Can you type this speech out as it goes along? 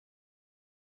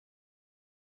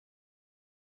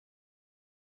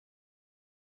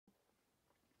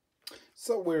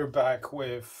So we're back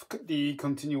with the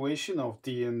continuation of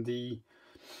D&D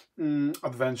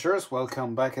adventures.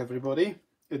 Welcome back, everybody.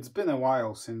 It's been a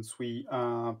while since we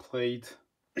played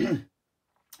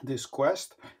this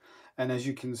quest, and as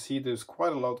you can see, there's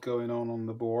quite a lot going on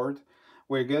the board.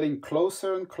 We're getting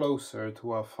closer and closer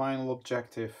to our final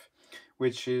objective,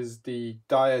 which is the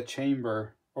dire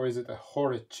chamber, or is it a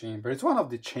horrid chamber? It's one of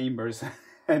the chambers,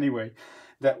 anyway,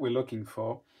 that we're looking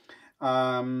for.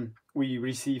 We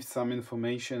received some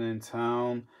information in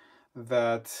town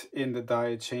that in the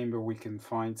dire chamber we can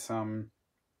find some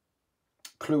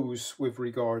clues with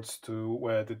regards to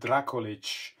where the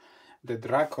Dracolich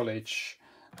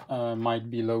might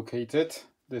be located.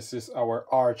 This is our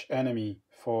arch enemy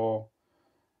for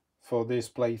this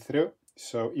playthrough.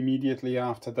 So immediately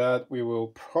after that we will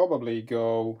probably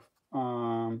go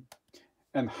and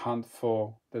hunt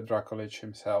for the Dracolich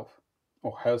himself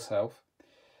or herself.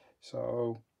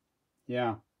 So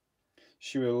yeah,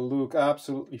 she will look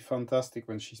absolutely fantastic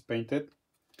when she's painted.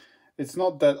 It's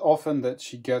not that often that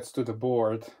she gets to the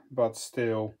board, but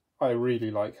still, I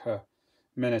really like her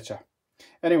miniature.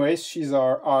 Anyways, she's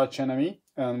our arch enemy,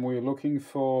 and we're looking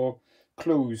for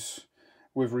clues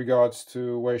with regards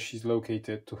to where she's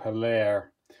located, to her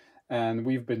lair. And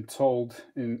we've been told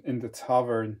in the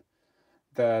tavern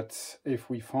that if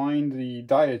we find the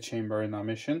dire chamber in our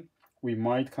mission, we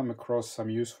might come across some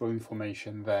useful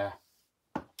information there.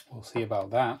 We'll see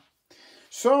about that.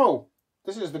 So,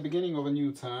 this is the beginning of a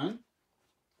new turn.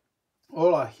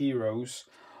 All our heroes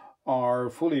are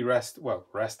fully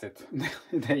rested.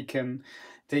 they can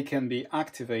be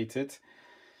activated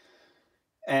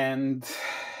and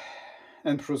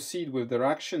proceed with their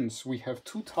actions. We have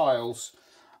 2 tiles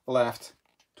left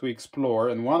to explore,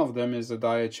 and one of them is the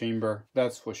dire chamber,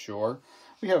 that's for sure.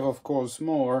 We have, of course,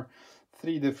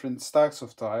 3 different stacks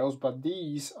of tiles, but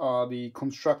these are the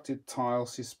constructed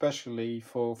tiles especially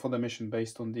for the mission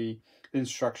based on the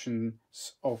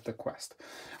instructions of the quest.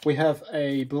 We have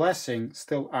a blessing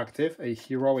still active, a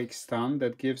heroic stand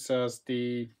that gives us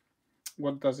the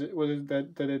what is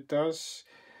that it does?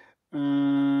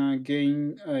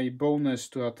 Gain a bonus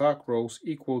to attack rolls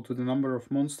equal to the number of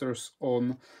monsters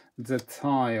on the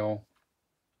tile,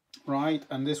 right?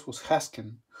 And this was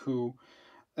Haskin who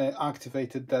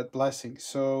activated that blessing.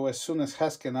 So as soon as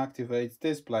Haskin activates,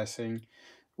 this blessing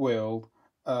will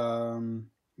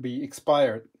be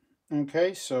expired.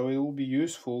 Okay, so it will be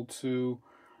useful to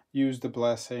use the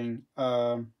blessing.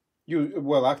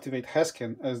 Activate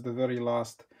Haskin as the very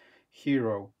last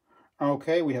hero.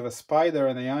 Okay, we have a spider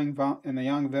and a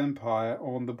young vampire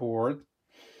on the board,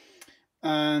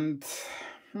 and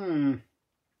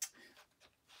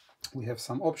we have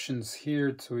some options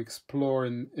here to explore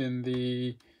in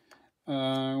the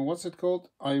what's it called?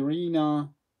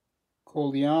 Irina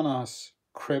Koliana's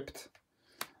crypt.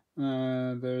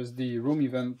 There's the room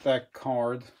event deck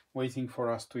card waiting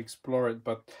for us to explore it,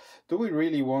 but do we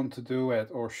really want to do it,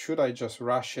 or should I just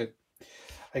rush it?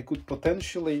 I could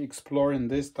potentially explore in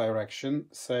this direction,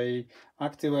 say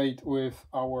activate with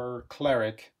our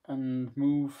cleric and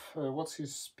move, what's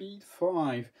his speed?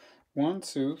 5. 1,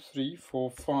 2, 3,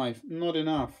 4, 5. Not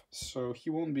enough, so he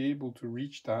won't be able to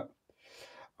reach that.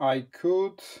 I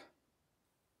could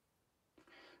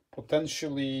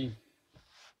potentially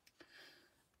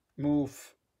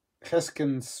move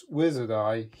Heskin's wizard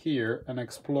eye here and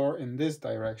explore in this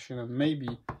direction, and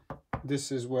maybe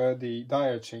this is where the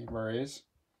dire chamber is.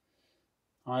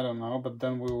 I don't know, but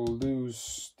then we will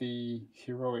lose the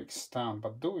heroic stand.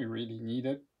 But do we really need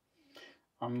it?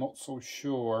 I'm not so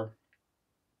sure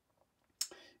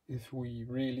if we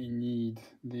really need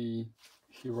the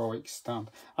heroic stand.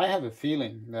 I have a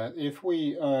feeling that if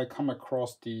we come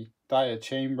across the dire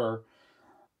chamber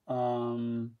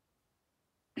tile,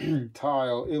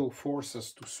 it'll force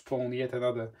us to spawn yet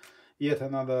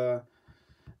another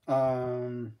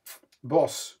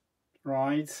boss,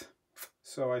 right?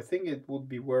 So I think it would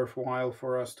be worthwhile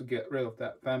for us to get rid of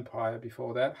that vampire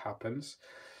before that happens.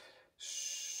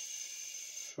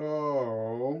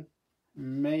 So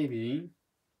maybe,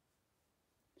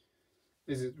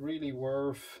 is it really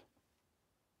worth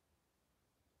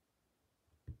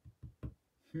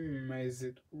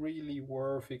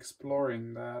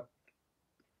exploring that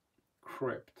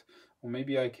crypt? Or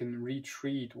maybe I can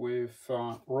retreat with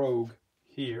Rogue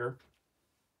here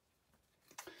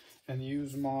and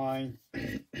use my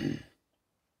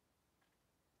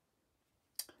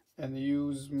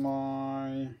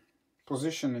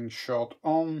positioning shot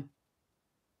on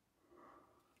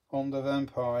the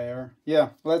vampire. Yeah,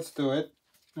 let's do it.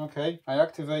 Okay, I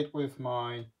activate with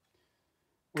my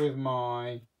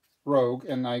Rogue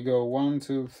and I go 1,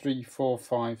 2, 3, 4,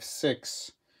 5,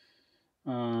 6.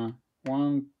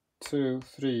 1, 2,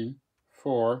 3,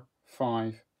 4,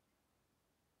 5.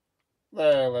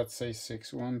 Let's say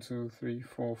 6. 1, 2, 3,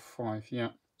 4, 5. Yeah,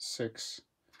 6.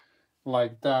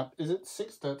 Like that. Is it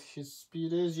 6 that his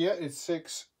speed is? Yeah, it's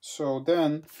 6. So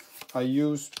then I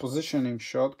use positioning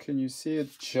shot. Can you see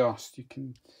it? You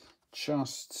can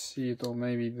just see it, or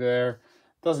maybe there.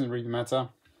 Doesn't really matter.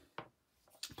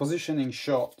 Positioning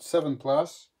shot 7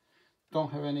 plus. Do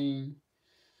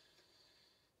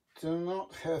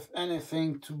not have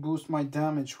anything to boost my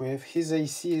damage with. His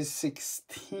AC is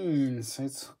 16, so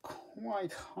it's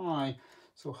quite high.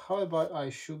 So how about I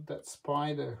shoot that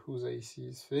spider whose AC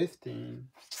is 15?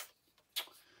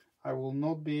 I will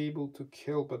not be able to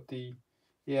kill, but the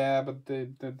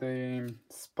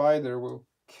spider will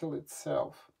kill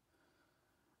itself.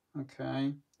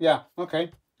 Okay. Yeah,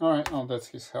 okay. Alright, oh, that's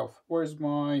his health. Where's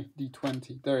my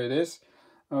D20? There it is.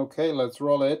 Okay, let's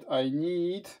roll it. I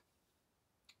need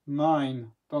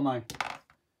 9, don't I?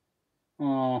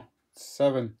 Oh,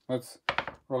 7. Let's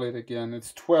roll it again.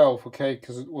 It's 12, okay,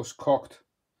 because it was cocked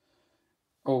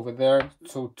over there.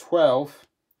 So 12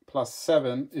 plus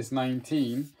 7 is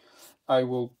 19. I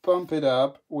will bump it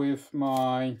up with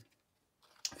my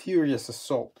Furious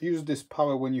Assault. Use this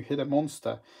power when you hit a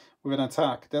monster with an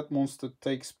attack. That monster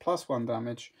takes +1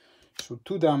 damage. So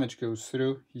 2 damage goes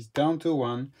through. He's down to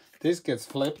 1. This gets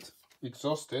flipped,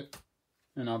 exhausted,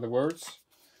 in other words.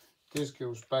 This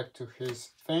goes back to his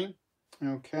thing.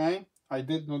 Okay, I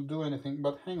did not do anything,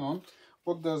 but hang on.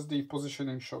 What does the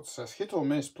positioning shot says? Hit or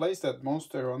miss, place that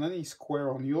monster on any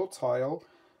square on your tile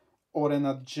or an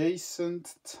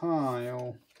adjacent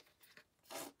tile.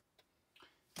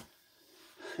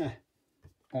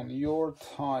 On your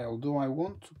tile. Do I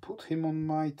want to put him on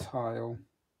my tile?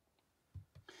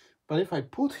 But if I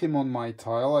put him on my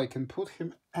tile, I can put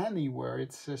him anywhere.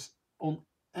 It says on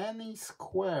any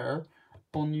square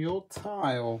on your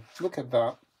tile. Look at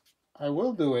that. I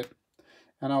will do it.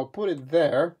 And I'll put it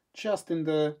there, just in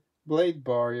the blade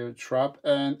barrier trap,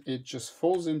 and it just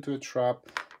falls into a trap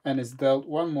and is dealt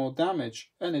 1 more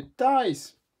damage. And it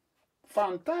dies.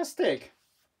 Fantastic.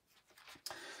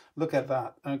 Look at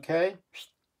that, okay?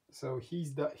 So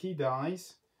he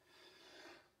dies.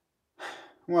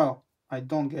 Well, I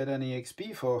don't get any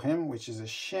XP for him, which is a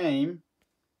shame.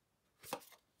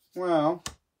 Well,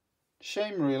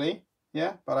 shame really.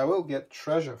 Yeah, but I will get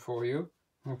treasure for you.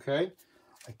 Okay.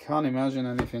 I can't imagine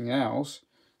anything else.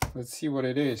 Let's see what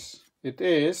it is. It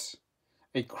is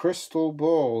a crystal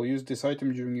ball. Use this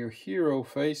item during your hero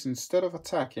phase instead of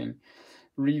attacking.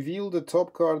 Reveal the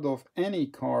top card of any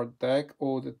card deck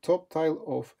or the top tile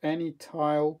of any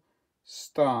tile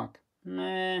stack.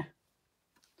 Meh.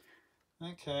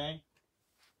 Okay.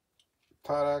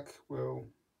 Tarak will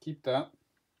keep that.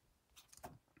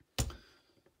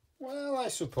 Well, I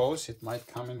suppose it might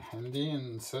come in handy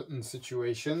in certain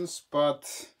situations,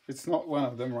 but it's not one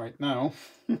of them right now,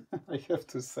 I have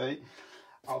to say.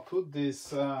 I'll put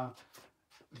this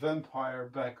vampire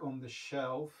back on the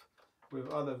shelf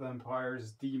with other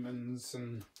vampires, demons,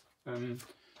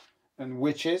 and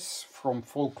witches from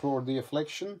Folklore the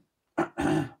Affliction,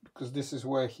 because this is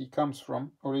where he comes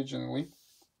from originally.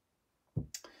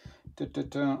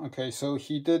 Okay, so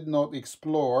he did not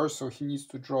explore, so he needs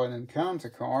to draw an encounter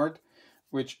card,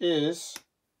 which is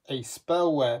a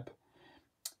spell web.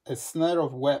 A snare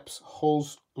of webs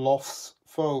holds lofts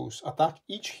foes. Attack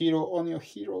each hero on your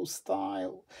hero's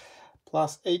style.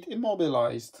 +8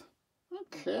 immobilized.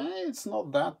 Okay, it's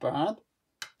not that bad.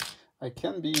 I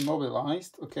can be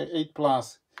immobilized. Okay, 8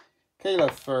 plus.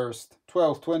 Caleb first.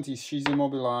 12, 20, she's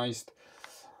immobilized.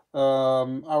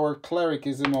 Our cleric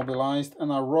is immobilized and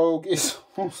our rogue is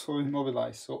also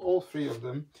immobilized. So all 3 of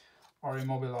them are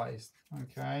immobilized.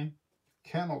 Okay,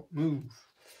 cannot move.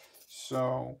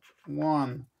 So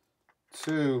 1,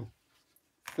 2,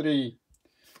 3.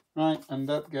 Right, and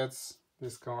that gets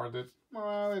discarded.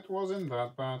 Well, it wasn't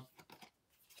that bad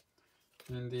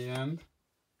in the end.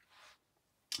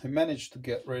 I managed to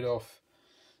get rid of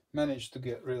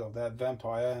that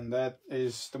vampire, and that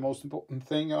is the most important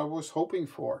thing I was hoping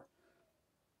for.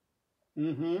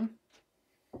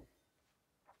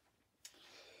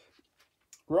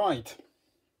 Right.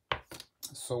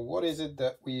 So what is it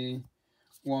that we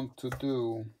want to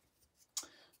do?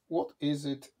 What is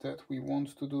it that we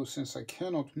want to do since I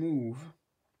cannot move?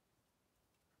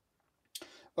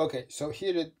 Okay, so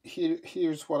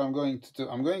here's what I'm going to do.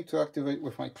 I'm going to activate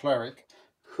with my cleric,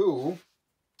 who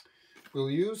will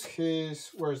use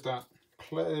his, where's that?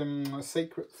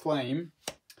 Sacred Flame.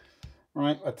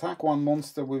 Right, attack 1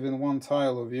 monster within 1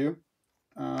 tile of you.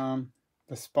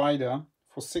 The spider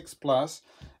for 6 plus.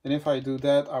 And if I do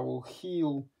that, I will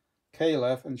heal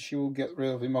Caleb and she will get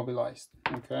rid of immobilized.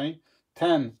 Okay,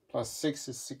 10 plus 6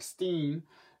 is 16,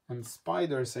 and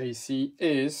spider's AC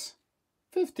is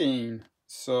 15.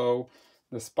 So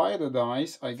the spider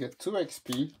dies, I get 2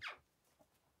 XP.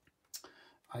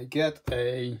 I get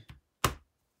a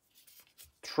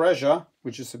treasure,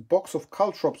 which is a box of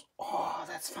caltrops. Oh,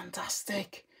 that's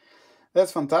fantastic.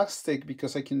 That's fantastic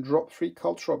because I can drop 3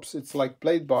 caltrops. It's like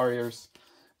blade barriers.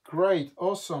 Great,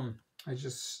 awesome. I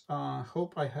just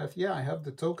hope I have, yeah, I have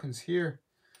the tokens here.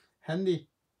 Handy.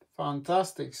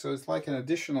 Fantastic. So it's like an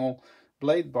additional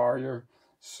blade barrier.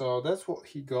 So that's what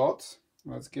he got.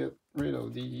 Let's get rid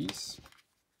of these.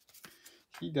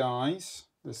 He dies.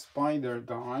 The spider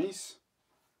dies.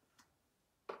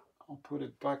 I'll put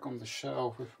it back on the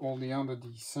shelf with all the other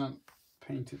decent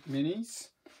painted minis.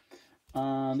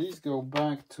 These go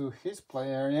back to his play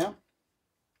area.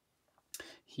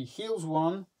 He heals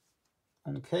 1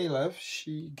 on Caleb.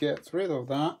 She gets rid of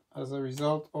that as a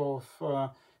result of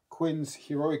Quinn's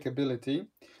heroic ability.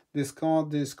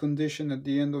 Discard this condition at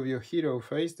the end of your hero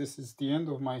phase. This is the end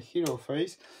of my hero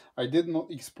phase. I did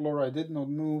not explore, I did not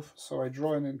move, so I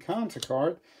draw an encounter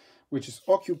card, which is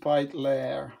Occupied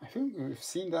Lair. I think we've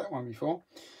seen that one before.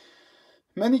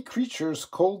 Many creatures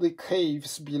call the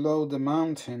caves below the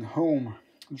mountain home.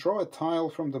 Draw a tile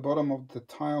from the bottom of the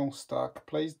tile stack.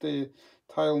 Place the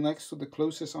tile next to the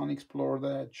closest unexplored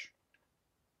edge.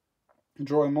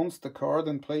 Draw a monster card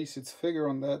and place its figure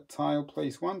on that tile.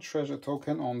 Place 1 treasure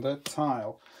token on that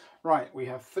tile. Right, we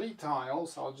have 3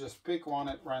 tiles. I'll just pick one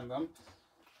at random.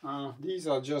 These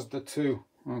are just the 2,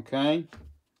 okay?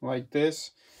 Like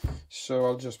this. So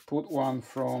I'll just put one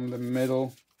from the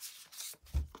middle.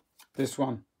 This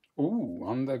one. Ooh,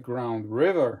 Underground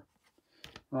River.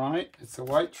 Right, it's a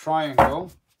white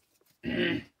triangle.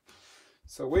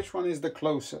 So which one is the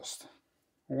closest?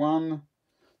 1,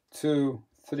 2,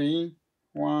 3.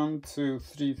 1, 2,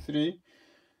 3, 3.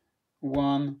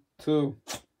 1, 2.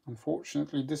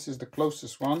 Unfortunately, this is the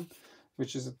closest one,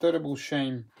 which is a terrible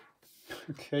shame.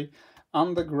 Okay,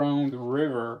 Underground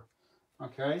River.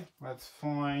 Okay, let's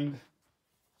find.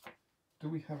 Do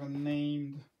we have a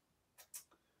name?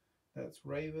 That's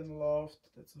Ravenloft.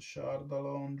 That's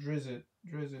Ashardalon. Drizzt.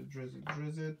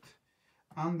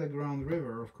 Underground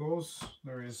River, of course.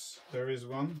 There is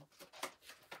one.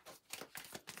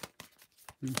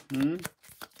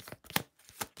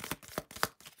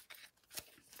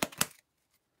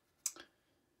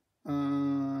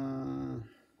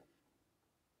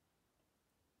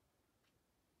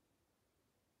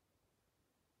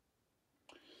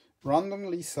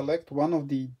 Randomly select one of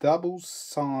the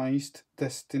double-sized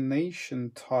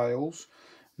destination tiles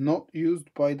not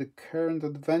used by the current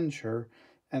adventure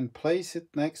and place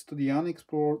it next to the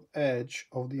unexplored edge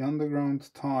of the underground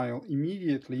tile.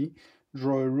 Immediately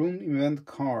draw a room event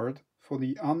card for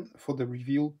the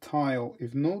revealed tile.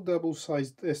 If no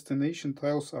double-sized destination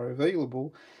tiles are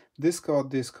available, discard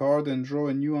this card and draw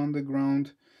a new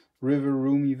Underground River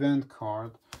room event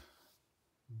card.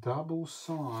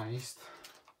 Double-sized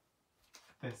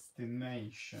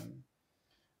destination.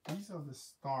 These are the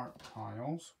start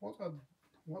tiles. What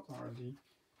are the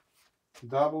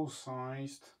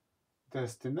double-sized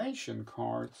destination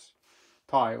cards?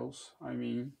 Tiles, I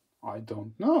mean, I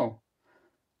don't know,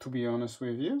 to be honest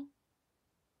with you.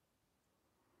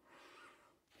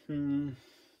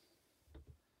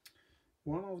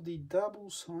 One of the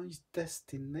double-sized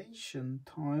destination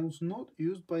tiles not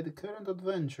used by the current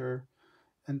adventure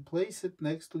and place it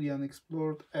next to the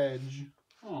unexplored edge.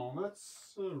 Oh,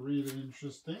 that's really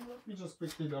interesting. Let me just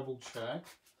quickly double check.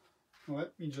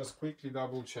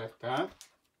 That.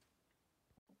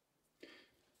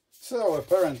 So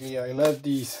apparently I left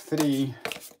these 3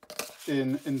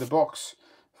 in the box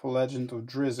for Legend of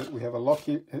Drizzt. We have a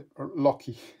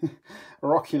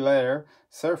rocky lair,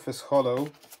 surface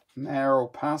hollow, narrow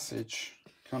passage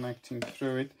connecting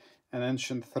through it, an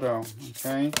ancient throne.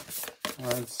 Okay,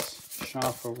 let's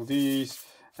shuffle these,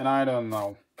 and I don't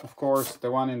know. Of course,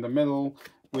 the one in the middle,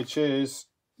 which is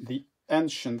the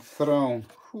ancient throne.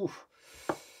 Whew.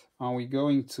 Are we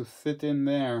going to fit in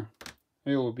there?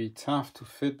 It will be tough to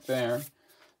fit there,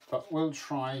 but we'll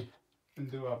try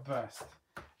and do our best.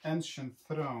 Ancient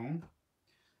throne.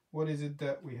 What is it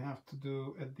that we have to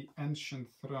do at the ancient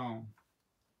throne?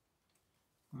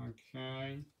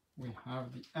 Okay, we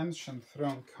have the ancient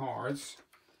throne cards.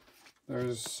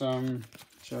 There's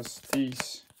just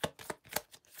these.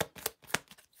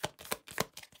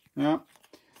 Yeah,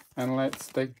 and let's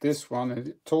take this one.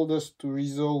 It told us to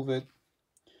resolve it.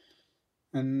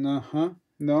 And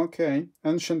okay,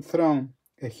 ancient throne.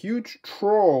 A huge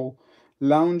troll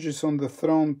lounges on the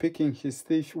throne, picking his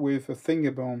teeth with a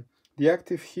finger bone. The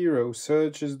active hero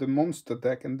searches the monster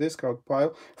deck and discard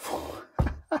pile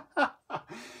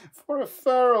a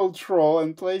feral troll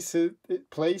and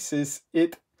places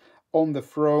it on the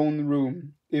throne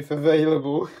room if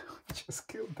available. Just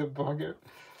killed the bugger.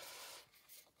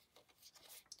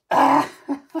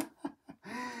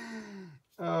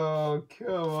 Oh,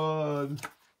 come on.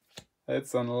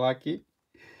 That's unlucky.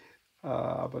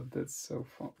 But that's so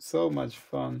fun. So much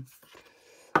fun.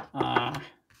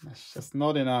 There's just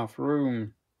not enough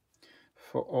room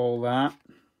for all that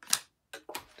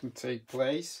to take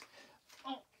place.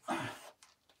 Oh.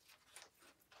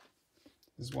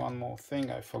 There's one more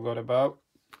thing I forgot about.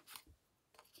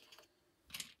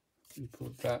 We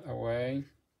put that away.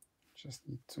 Just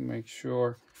need to make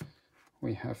sure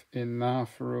we have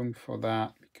enough room for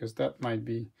that, because that might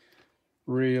be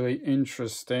really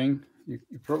interesting.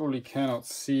 You probably cannot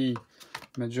see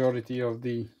majority of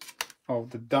the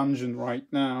dungeon right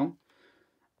now.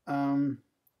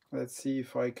 Let's see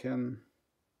if I can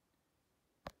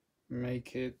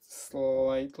make it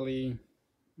slightly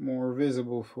more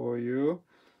visible for you.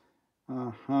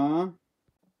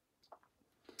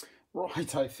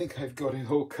 Right, I think I've got it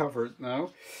all covered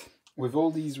now. With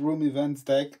all these room events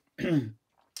deck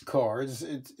cards,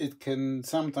 it can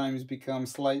sometimes become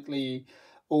slightly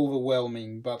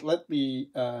overwhelming, but let me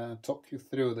talk you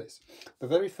through this. The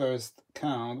very first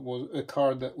card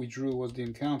that we drew was the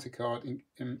encounter card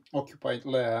in Occupied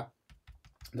Lair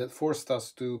that forced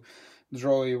us to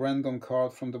draw a random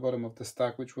card from the bottom of the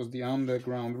stack, which was the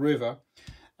Underground River,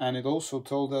 and it also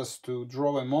told us to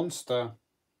draw a monster.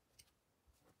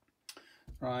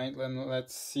 Right, then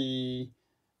let's see.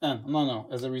 No,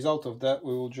 as a result of that,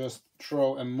 we will just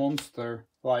draw a monster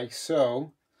like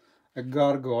so, a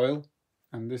gargoyle,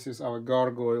 and this is our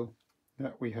gargoyle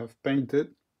that we have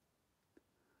painted.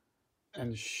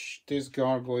 And this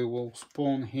gargoyle will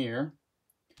spawn here.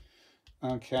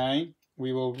 Okay,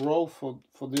 we will roll for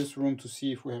this room to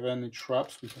see if we have any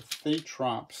traps. We have 3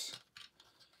 traps.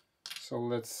 So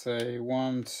let's say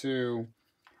 1, 2,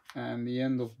 and the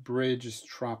end of bridge is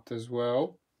trapped as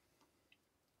well.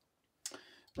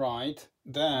 Right,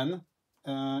 then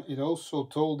it also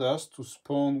told us to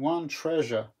spawn 1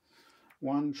 treasure.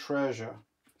 1 treasure.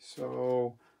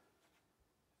 So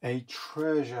a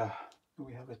treasure. Do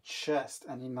we have a chest?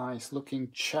 Any nice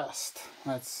looking chest?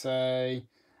 Let's say,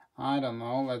 I don't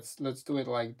know, let's do it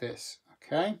like this.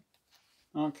 Okay?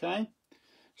 Okay.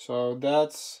 So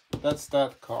that's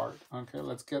that card. Okay,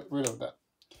 let's get rid of that.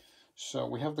 So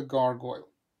we have the gargoyle.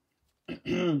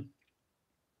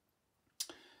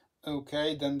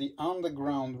 Okay, then the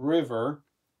Underground River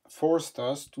forced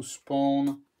us to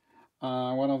spawn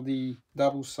one of the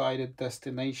double-sided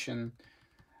destination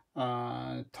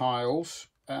tiles,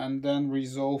 and then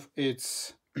resolve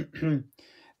its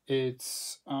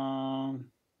its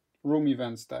room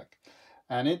events deck.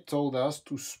 And it told us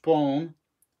to spawn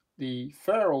the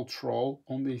feral troll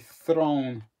on the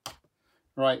throne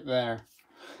right there.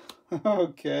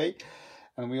 Okay,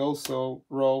 and we also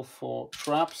roll for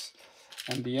traps,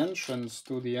 and the entrance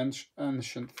to the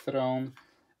ancient throne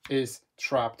is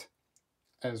trapped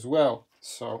as well.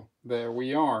 So there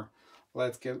we are.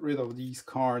 Let's get rid of these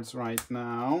cards right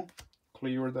now,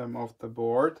 clear them off the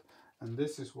board, and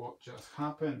this is what just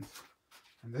happened.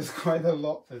 And there's quite a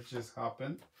lot that just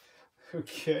happened.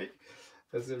 Okay,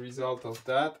 as a result of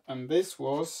that. And this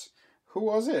was, who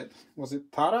was it? Was it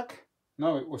Tarak?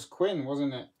 No, it was Quinn,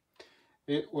 wasn't it?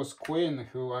 It was Quinn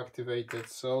who activated.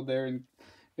 So they're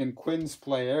in Quinn's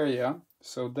play area,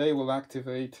 so they will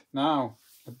activate now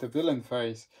at the villain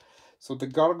phase. So the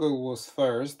gargoyle was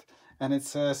first, and it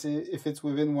says if it's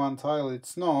within 1 tile,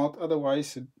 it's not.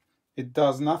 Otherwise, it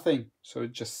does nothing. So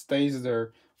it just stays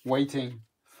there waiting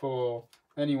for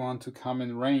anyone to come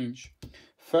in range.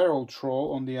 Feral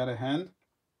troll, on the other hand,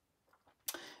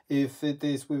 if it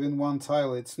is within 1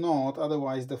 tile, it's not.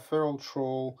 Otherwise, the feral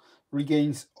troll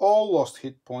regains all lost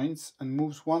hit points and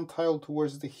moves 1 tile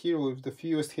towards the hero with the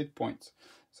fewest hit points.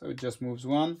 So it just moves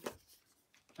 1,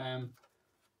 and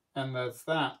that's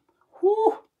that.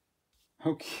 Whew!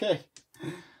 Okay.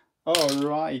 All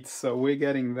right. So we're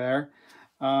getting there.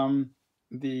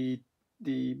 The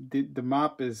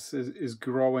map is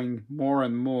growing more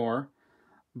and more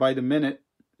by the minute.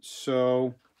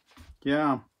 So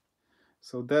yeah.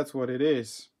 So that's what it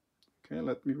is. Okay.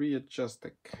 Let me readjust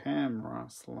the camera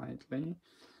slightly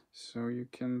so you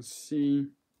can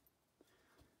see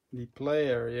the play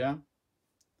area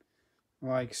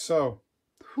like so.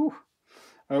 Whew.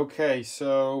 Okay.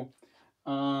 So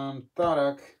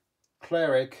Tarak,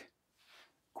 Cleric,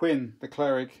 Quinn, the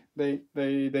Cleric,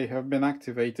 they have been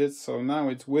activated. So now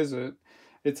it's Wizard.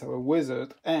 It's our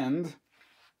Wizard and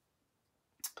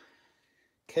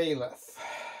Caleth.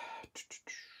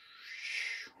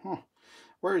 Huh.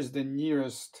 Where is the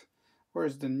nearest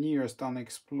Where's the nearest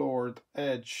unexplored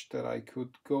edge that I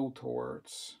could go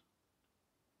towards?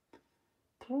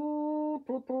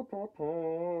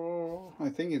 I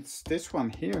think it's this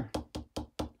one here,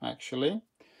 actually.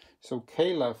 So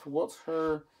Caleb, what's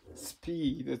her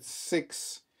speed? It's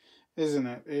 6, isn't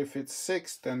it? If it's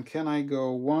 6, then can I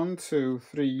go 1, 2,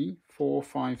 3, 4,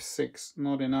 5, 6?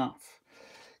 Not enough.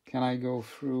 Can I go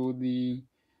through the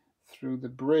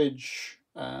bridge?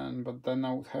 But then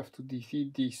I would have to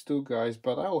defeat these two guys,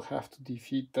 but I will have to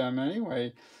defeat them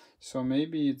anyway. So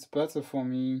maybe it's better for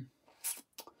me,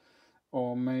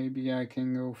 or maybe I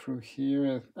can go through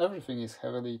here. Everything is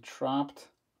heavily trapped.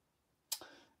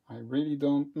 I really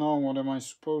don't know what am I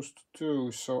supposed to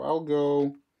do. So I'll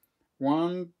go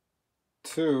 1,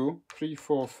 2, 3,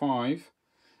 4, 5,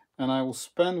 and I will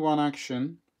spend one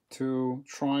action to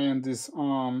try and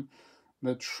disarm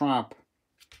the trap.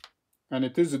 And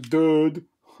it is a dud.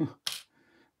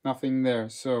 Nothing there.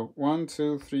 So 1,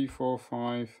 2, 3, 4,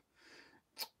 5.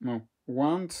 No,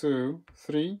 1, 2,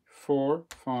 3, 4,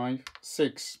 5,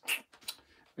 6.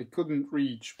 I couldn't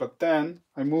reach, but then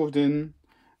I moved into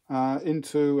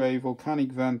a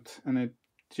volcanic vent, and it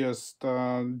just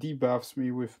debuffs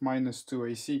me with -2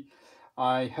 AC.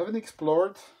 I haven't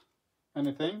explored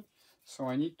anything, so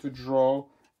I need to draw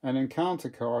an encounter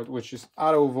card, which is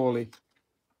Arrow Volley.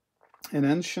 An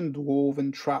ancient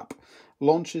dwarven trap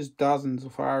launches dozens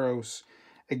of arrows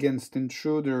against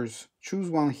intruders. Choose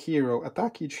one hero,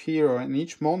 attack each hero and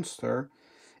each monster.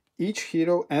 Each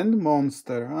hero and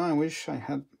monster. I wish I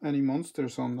had any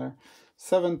monsters on there.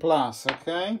 7+,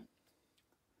 okay?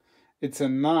 It's a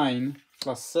 9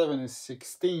 plus 7 is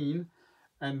 16,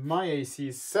 and my AC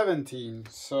is 17,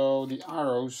 so the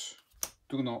arrows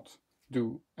do not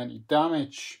do any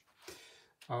damage.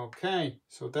 Okay,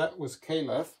 so that was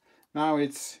Caleb. Now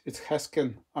it's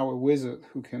Hesken, our wizard,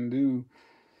 who can do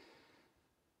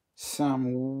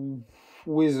some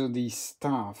wizardy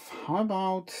stuff. How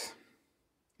about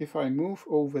if I move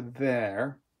over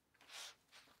there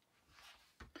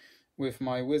with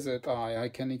my wizard eye, I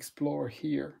can explore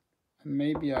here. And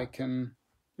maybe I can,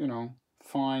 you know,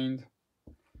 find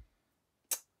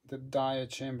the dire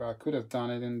chamber. I could have done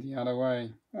it in the other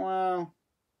way. Well,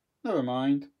 never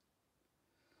mind.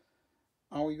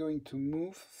 Are we going to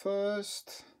move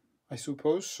first? I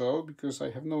suppose so, because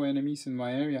I have no enemies in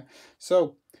my area.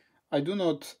 So I do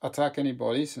not attack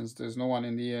anybody since there's no one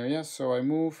in the area. So I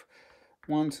move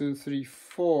 1, 2, 3,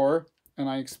 4, and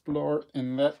I explore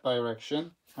in that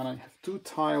direction. And I have 2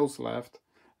 tiles left.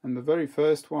 And the very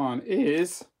first one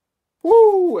is,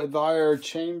 woo, a dire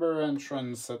chamber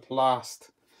entrance at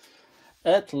last.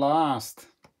 At last.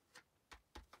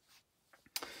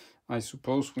 I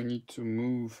suppose we need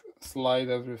to slide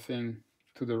everything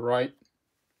to the right,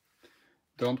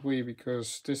 don't we?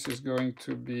 Because this is going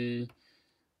to be,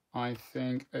 I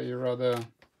think, a rather,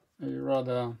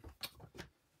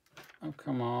 oh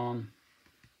come on,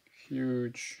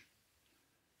 huge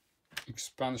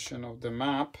expansion of the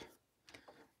map.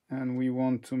 And we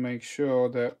want to make sure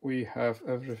that we have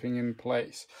everything in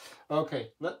place.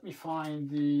 Okay, let me find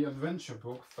the adventure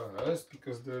book first,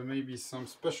 because there may be some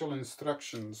special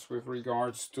instructions with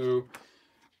regards to...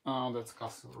 Oh, that's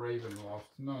Castle Ravenloft.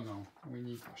 No, we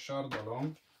need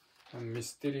Ashardalon and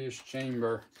Mysterious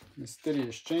Chamber.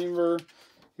 Mysterious Chamber,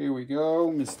 here we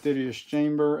go, Mysterious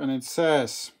Chamber, and it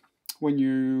says, when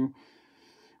you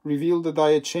reveal the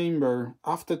dire chamber,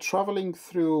 after traveling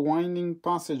through winding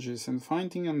passages and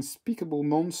fighting unspeakable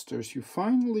monsters, you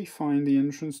finally find the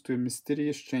entrance to a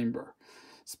mysterious chamber.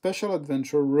 Special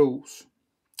adventure rules.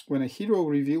 When a hero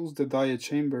reveals the dire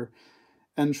chamber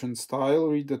entrance tile,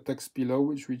 read the text below,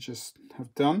 which we just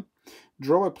have done.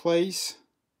 Draw and place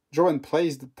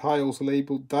the tiles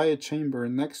labeled dire chamber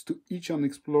next to each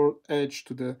unexplored edge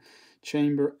to the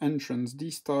chamber entrance.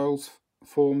 These tiles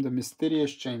form the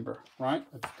mysterious chamber. Right,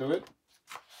 let's do it.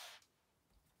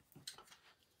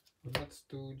 Let's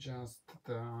do just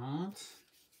that.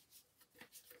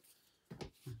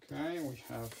 Okay, we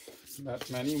have that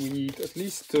many. We need at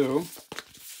least 2.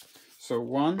 So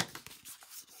 1,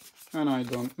 and I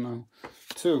don't know,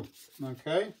 2.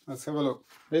 Okay, let's have a look.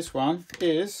 This one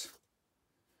is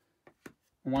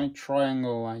a white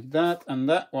triangle like that, and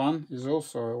that one is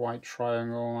also a white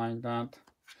triangle like that.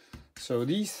 So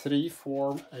these 3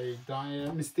 form a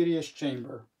mysterious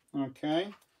chamber.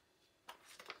 Okay.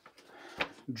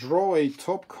 Draw a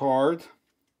top card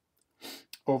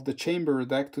of the chamber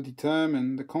deck to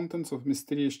determine the contents of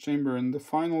mysterious chamber and the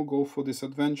final goal for this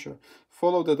adventure.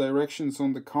 Follow the directions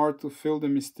on the card to fill the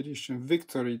mysterious chamber.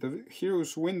 Victory. The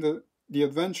heroes win the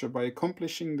adventure by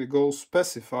accomplishing the goal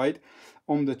specified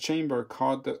on the chamber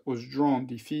card that was drawn.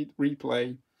 Defeat,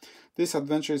 replay. this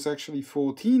adventure is actually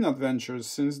 14 adventures,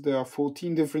 since there are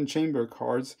 14 different chamber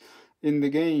cards in the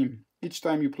game. Each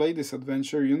time you play this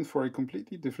adventure, you in for a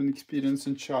completely different experience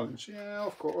and challenge. Yeah,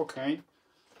 of course, okay.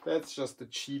 That's just a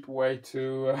cheap way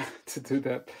to to do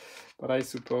that, but I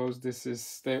suppose this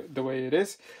is the way it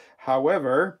is.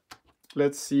 However,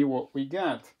 let's see what we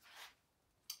get.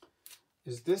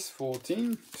 Is this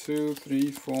 14? 2,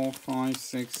 3, 4, 5,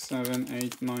 6, 7,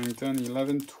 8, 9, 10,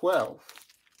 11, 12.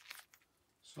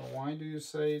 So why do you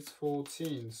say it's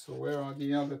 14? So where are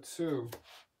the other two?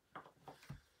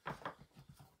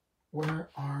 Where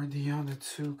are the other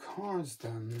two cards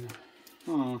then?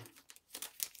 Huh.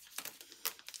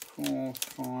 4,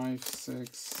 5,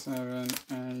 6, 7,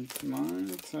 8, 9,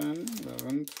 10,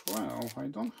 11, 12. I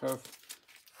don't have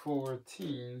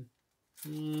 14.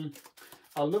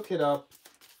 I'll look it up,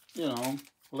 you know,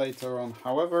 later on.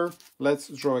 However, let's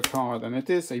draw a card, and it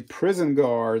is a prison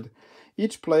guard.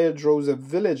 Each player draws a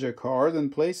villager card and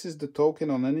places the token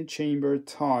on any chamber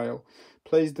tile.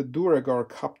 Place the Duragar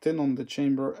captain on the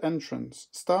chamber entrance.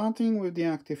 Starting with the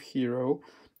active hero,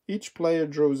 each player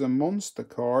draws a monster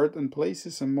card and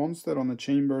places a monster on a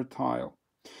chamber tile.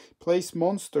 Place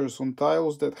monsters on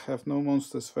tiles that have no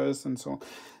monsters first, and so on.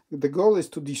 The goal is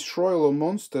to destroy all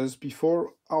monsters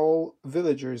before all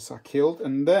villagers are killed,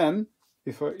 and then,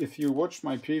 if you watch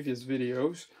my previous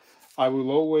videos, I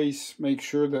will always make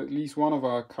sure that at least one of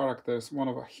our characters, one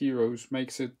of our heroes,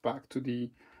 makes it back to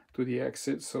the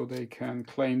exit so they can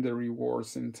claim the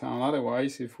rewards in town.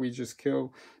 Otherwise, if we just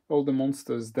kill all the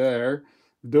monsters there,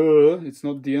 it's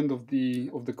not the end of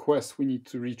the quest. We need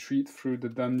to retreat through the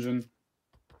dungeon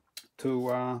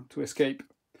to escape.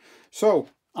 So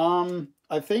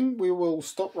I think we will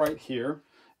stop right here.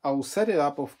 I will set it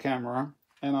up off camera,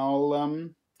 and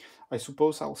I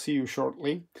suppose I'll see you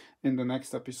shortly in the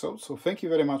next episode. So thank you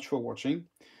very much for watching.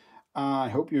 I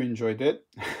hope you enjoyed it.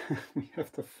 We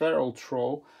have the Feral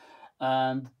Troll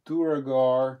and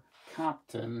Duragar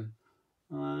Captain.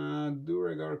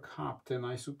 Duragar Captain,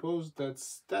 I suppose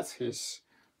that's his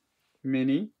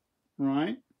mini,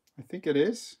 right? I think it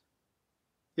is.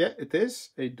 Yeah, it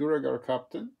is a Duragar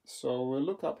Captain. So we'll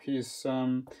look up his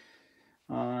villain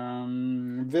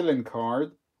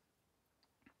card,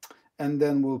 and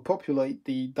then we'll populate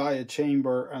the Dire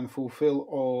Chamber and fulfill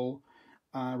all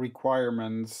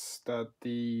requirements that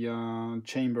the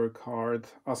chamber card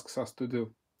asks us to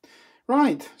do.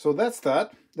 Right, so that's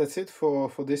it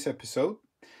for this episode.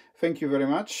 Thank you very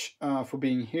much for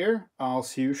being here. I'll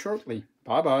see you shortly.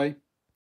 Bye bye.